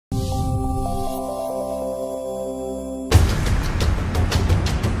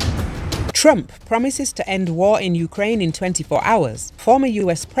Trump promises to end war in Ukraine in 24 hours. Former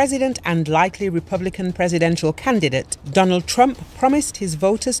US President and likely Republican presidential candidate Donald Trump promised his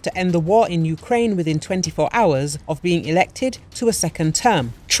voters to end the war in Ukraine within 24 hours of being elected to a second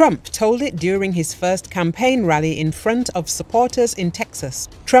term. Trump told it during his first campaign rally in front of supporters in Texas.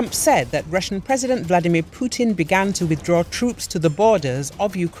 Trump said that Russian President Vladimir Putin began to withdraw troops to the borders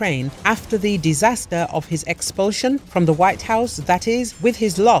of Ukraine after the disaster of his expulsion from the White House, that is, with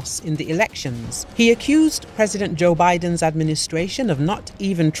his loss in the elections. He accused President Joe Biden's administration of not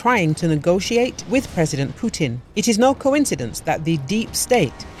even trying to negotiate with President Putin. It is no coincidence that the deep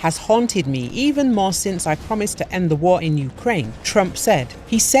state has haunted me even more since I promised to end the war in Ukraine, Trump said.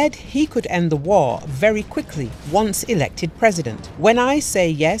 He said he could end the war very quickly once elected president. When I say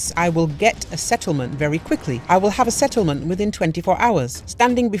yes, I will get a settlement very quickly. I will have a settlement within 24 hours.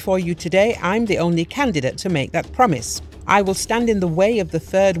 Standing before you today, I'm the only candidate to make that promise. I will stand in the way of the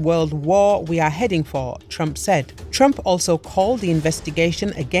Third World War we are heading for, Trump said. Trump also called the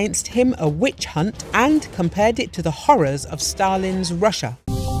investigation against him a witch hunt and compared it to the horrors of Stalin's Russia.